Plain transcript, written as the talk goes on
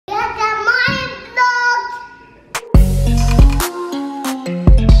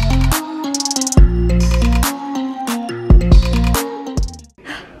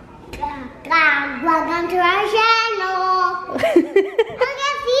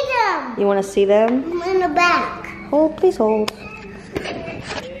You want to see them? I'm in the back. Hold, please hold. Hello,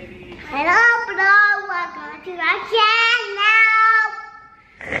 welcome to our channel.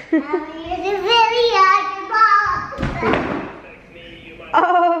 Here's the video.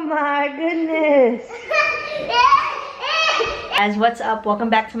 Oh my goodness. Guys, what's up?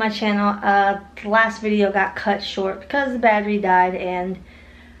 Welcome back to my channel. The last video got cut short because the battery died and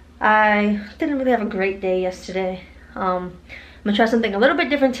I didn't really have a great day yesterday. I'm gonna try something a little bit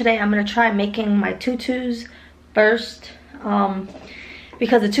different today. I'm gonna try making my tutus first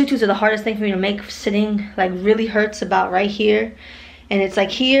because the tutus are the hardest thing for me to make. Sitting like really hurts about right here, and it's like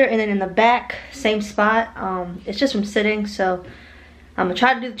here and then in the back, same spot. It's just from sitting, so I'm gonna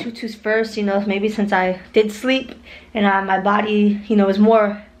try to do the tutus first, you know, maybe since I did sleep and my body, you know, is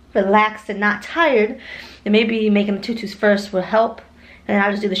more relaxed and not tired, then maybe making the tutus first will help, and then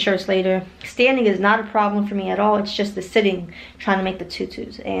I'll just do the shirts later. Standing is not a problem for me at all. It's just the sitting, trying to make the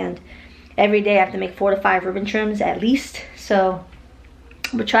tutus, and every day I have to make 4 to 5 ribbon trims at least, so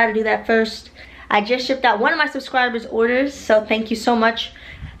I'm gonna try to do that first. I just shipped out one of my subscribers' orders, so thank you so much.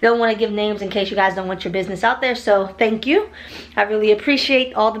 Don't want to give names in case you guys don't want your business out there, so thank you. I really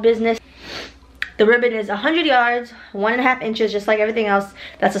appreciate all the business. The ribbon is 100 yards, 1.5 inches, just like everything else.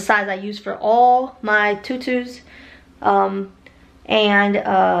 That's the size I use for all my tutus.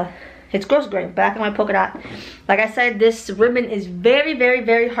 It's gross grain, black and white polka dot. Like I said, this ribbon is very, very,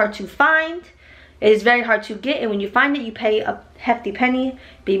 very hard to find. It is very hard to get, and when you find it, you pay a hefty penny.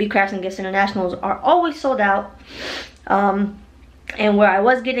 BB Crafts and Gifts Internationals are always sold out. And where I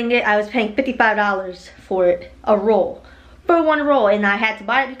was getting it, I was paying $55 for it, a roll, for one roll, and I had to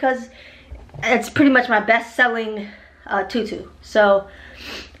buy it because it's pretty much my best-selling tutu. So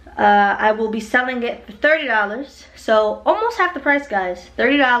I will be selling it for $30, so almost half the price, guys.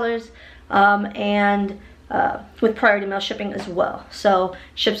 $30, and with priority mail shipping as well. So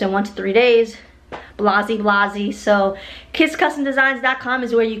ships in 1 to 3 days. Blasey. So kidscustomdesigns.com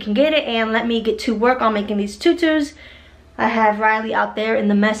is where you can get it, and let me get to work on making these tutus. I have Riley out there in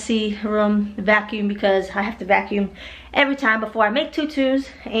the messy room vacuum because I have to vacuum every time before I make tutus.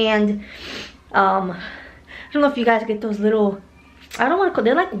 And I don't know if you guys get those little, I don't want to call,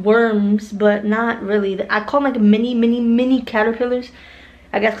 they're like worms, but not really. I call them like mini caterpillars.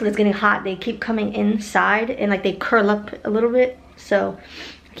 I guess because it's getting hot, they keep coming inside and like they curl up a little bit. So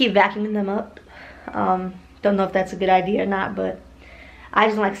I keep vacuuming them up. Don't know if that's a good idea or not, but I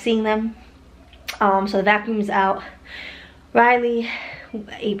just like seeing them. So the vacuum's out. Riley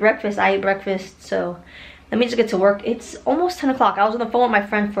ate breakfast, I ate breakfast, so let me just get to work. It's almost 10 o'clock. I was on the phone with my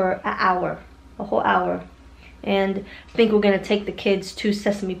friend for an hour, a whole hour, and I think we're gonna take the kids to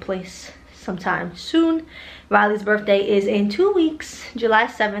Sesame Place sometime soon. Riley's birthday is in 2 weeks, July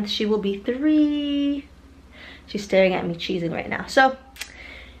 7th. She will be 3. She's staring at me cheesing right now. So,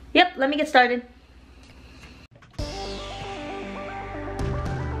 yep, let me get started.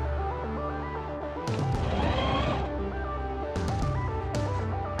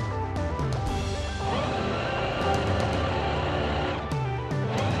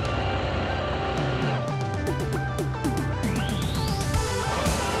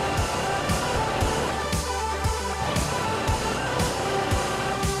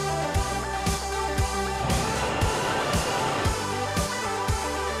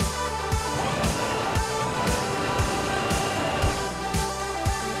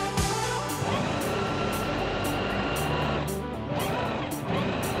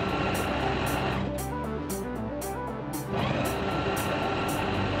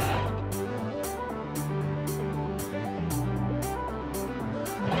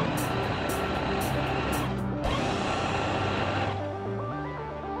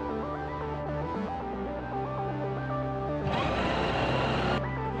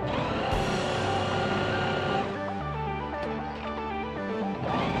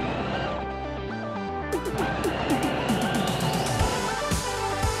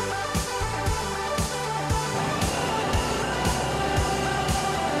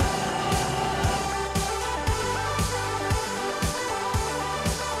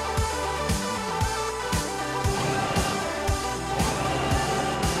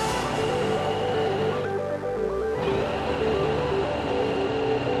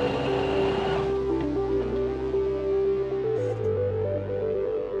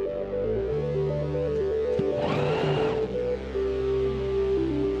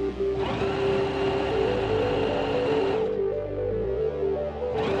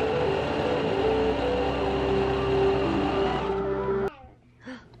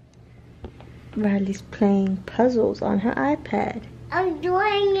 Riley's playing puzzles on her iPad. I'm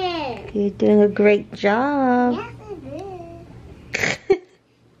doing it. You're doing a great job. Yes, I did.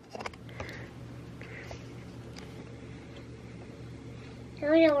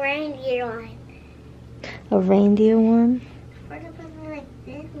 There's a reindeer one. A reindeer one? What if it's like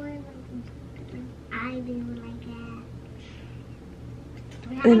this one? I do like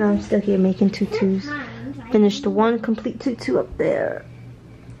that. And I'm still here making tutus. Finished one complete tutu up there.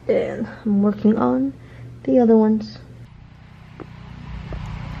 And I'm working on the other ones.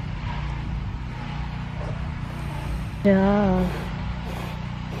 Yeah.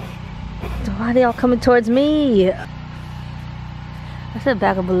 Why are they all coming towards me? I said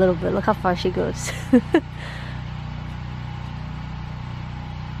back up a little bit. Look how far she goes.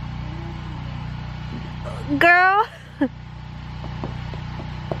 Girl.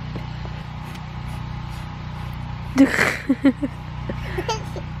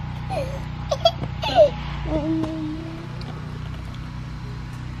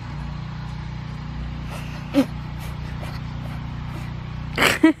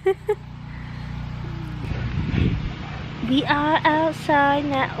 We are outside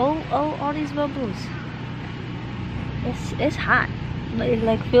now. Oh, all these bubbles. It's hot. It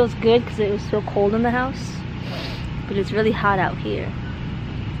like feels good because it was so cold in the house. But it's really hot out here.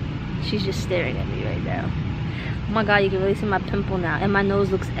 She's just staring at me right now. Oh my god, you can really see my pimple now. And my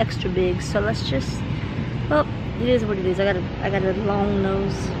nose looks extra big. So let's just, well, it is what it is. I got a long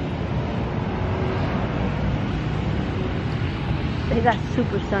nose. It got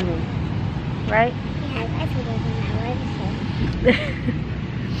super sunny, right? Yeah, that's what I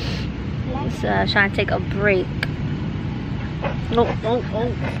Let's try and take a break. Oh,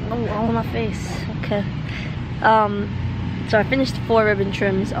 on my face. Okay. So I finished 4 ribbon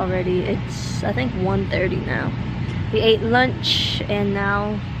trims already. It's, I think, 1:30 now. We ate lunch and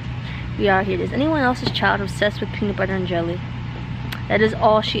now we are here. Is anyone else's child obsessed with peanut butter and jelly? That is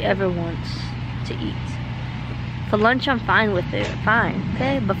all she ever wants to eat. For lunch, I'm fine with it. Fine,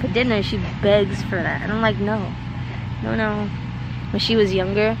 okay? But for dinner, she begs for that. And I'm like, no. When she was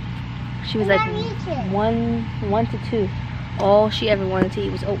younger, she was like 1 to 2. All she ever wanted to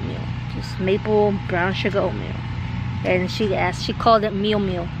eat was oatmeal. Just maple brown sugar oatmeal. And she called it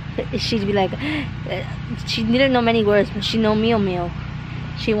meal. She'd be like, she didn't know many words, but she know meal.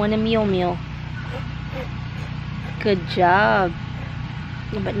 She wanted meal. Good job.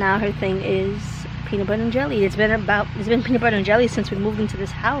 But now her thing is peanut butter and jelly. It's been peanut butter and jelly since we moved into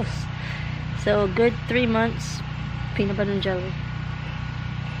this house. So a good 3 months, peanut butter and jelly.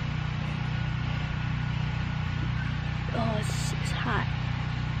 Oh, it's hot.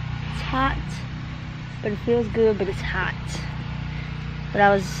 It's hot, but it feels good, but it's hot.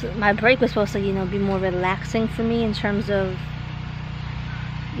 But my break was supposed to, be more relaxing for me in terms of,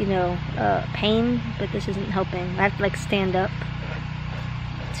 pain, but this isn't helping. I have to like stand up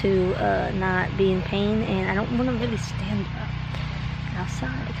to not be in pain, and I don't want to really stand up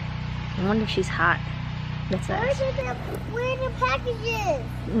outside. I wonder if she's hot. Let's ask. Where are the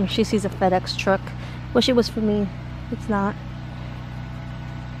packages? She sees a FedEx truck. Wish it was for me. It's not.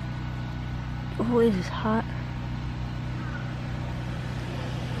 Oh, it is hot.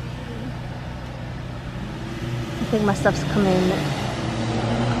 I think my stuff's coming.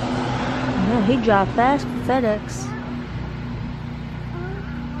 Yeah, he drive fast for FedEx.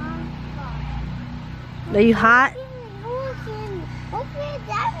 Are you hot?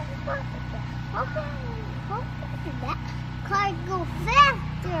 That car go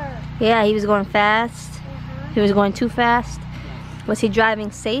faster. Yeah, he was going fast. He was going too fast. Was he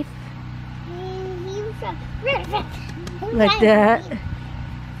driving safe? He was really fast. Like that?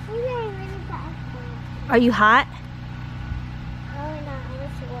 Are you hot? No, I'm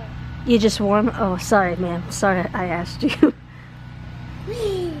just warm. You're just warm? Oh, sorry, ma'am. Sorry I asked you.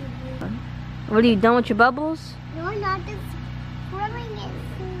 What, are you done with your bubbles? No, not just rubbing it.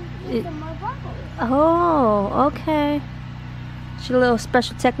 Get some more bubbles. Oh, okay. It's your little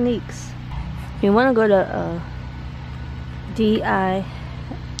special techniques. You want to go to D-I,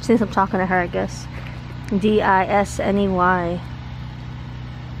 since I'm talking to her, I guess. D-I-S-N-E-Y.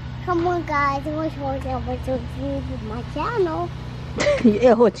 Come on, guys. I want to show you my channel.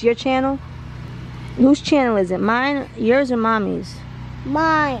 Oh, it's your channel? Whose channel is it? Mine, yours, or mommy's?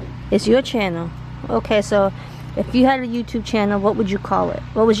 Mine. It's your channel. Okay, so if you had a YouTube channel, what would you call it?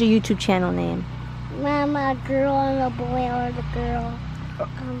 What was your YouTube channel name? Mama, girl, and a boy, or the girl.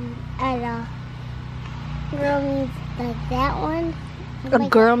 And a girl means like that one. A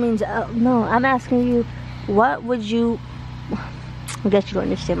girl means no. I'm asking you, what would you? I guess you don't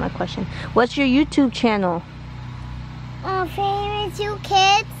understand my question. What's your YouTube channel? Famous 2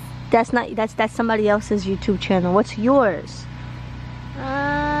 Kids. That's not. That's somebody else's YouTube channel. What's yours?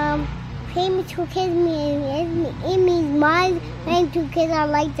 Famous 2 Kids means mine. Famous 2 Kids are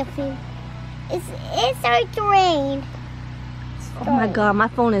like the film. It starts to rain. Oh my god, my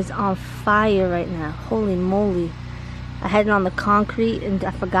phone is on fire right now. Holy moly. I had it on the concrete and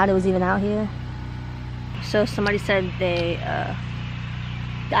I forgot it was even out here. So somebody said the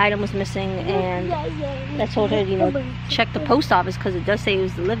item was missing, and I told her, you know, check the post office because it does say it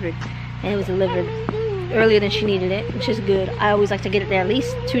was delivered. And it was delivered earlier than she needed it, which is good. I always like to get it there at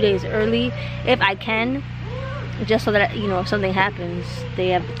least 2 days early if I can, just so that, you know, if something happens, they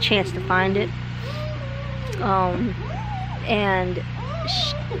have a chance to find it. And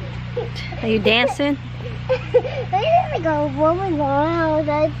are you dancing?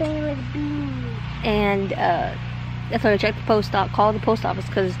 And I told her to check the post office, call the post office,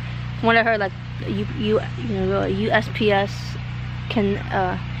 because from what I heard, like USPS can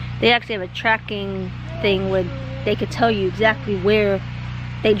they actually have a tracking thing where they could tell you exactly where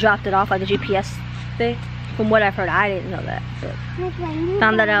they dropped it off, like a GPS thing. From what I've heard, I didn't know that, but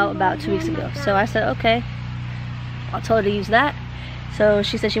found that out about 2 weeks ago. So I said, okay, I'll tell her to use that. So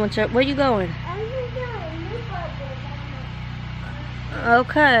she said she went to, where you going?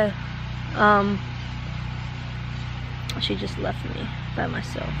 Okay. She just left me by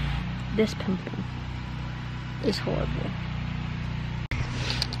myself. This pimple is horrible.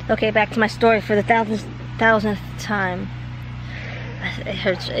 Okay, back to my story for the thousandth time. It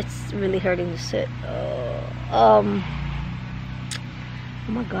hurts. It's really hurting to sit. Oh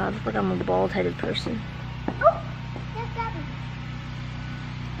my god, I look like I'm a bald-headed person.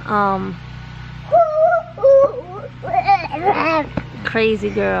 Crazy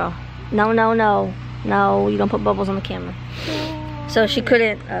girl. No, no, no. No, you don't put bubbles on the camera. So she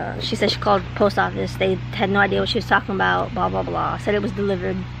couldn't, she said she called the post office. They had no idea what she was talking about, blah, blah, blah. Said it was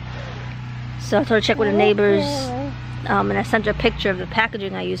delivered. So I told her to check with the neighbors. And I sent her a picture of the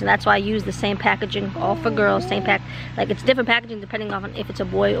packaging I use. And that's why I use the same packaging, all for girls, same pack. Like, it's different packaging depending on if it's a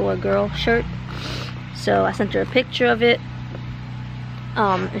boy or a girl shirt. So I sent her a picture of it.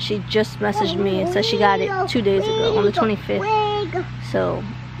 And she just messaged me and said she got it 2 days ago, on the 25th. So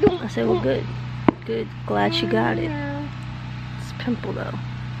I said, well, good. Good. Glad she got it. It's a pimple, though.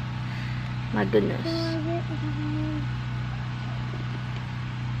 My goodness.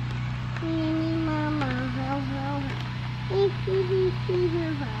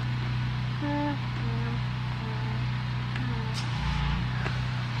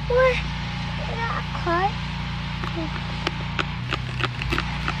 What? Cut?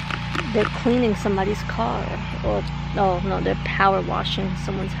 They're cleaning somebody's car, or oh no, they're power washing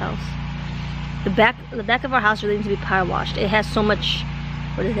someone's house. The back of our house really needs to be power washed. It has so much,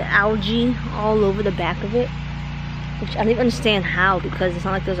 what is it, algae all over the back of it, which I don't even understand how, because it's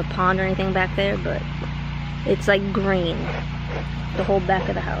not like there's a pond or anything back there, but it's like green, the whole back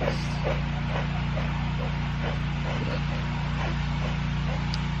of the house.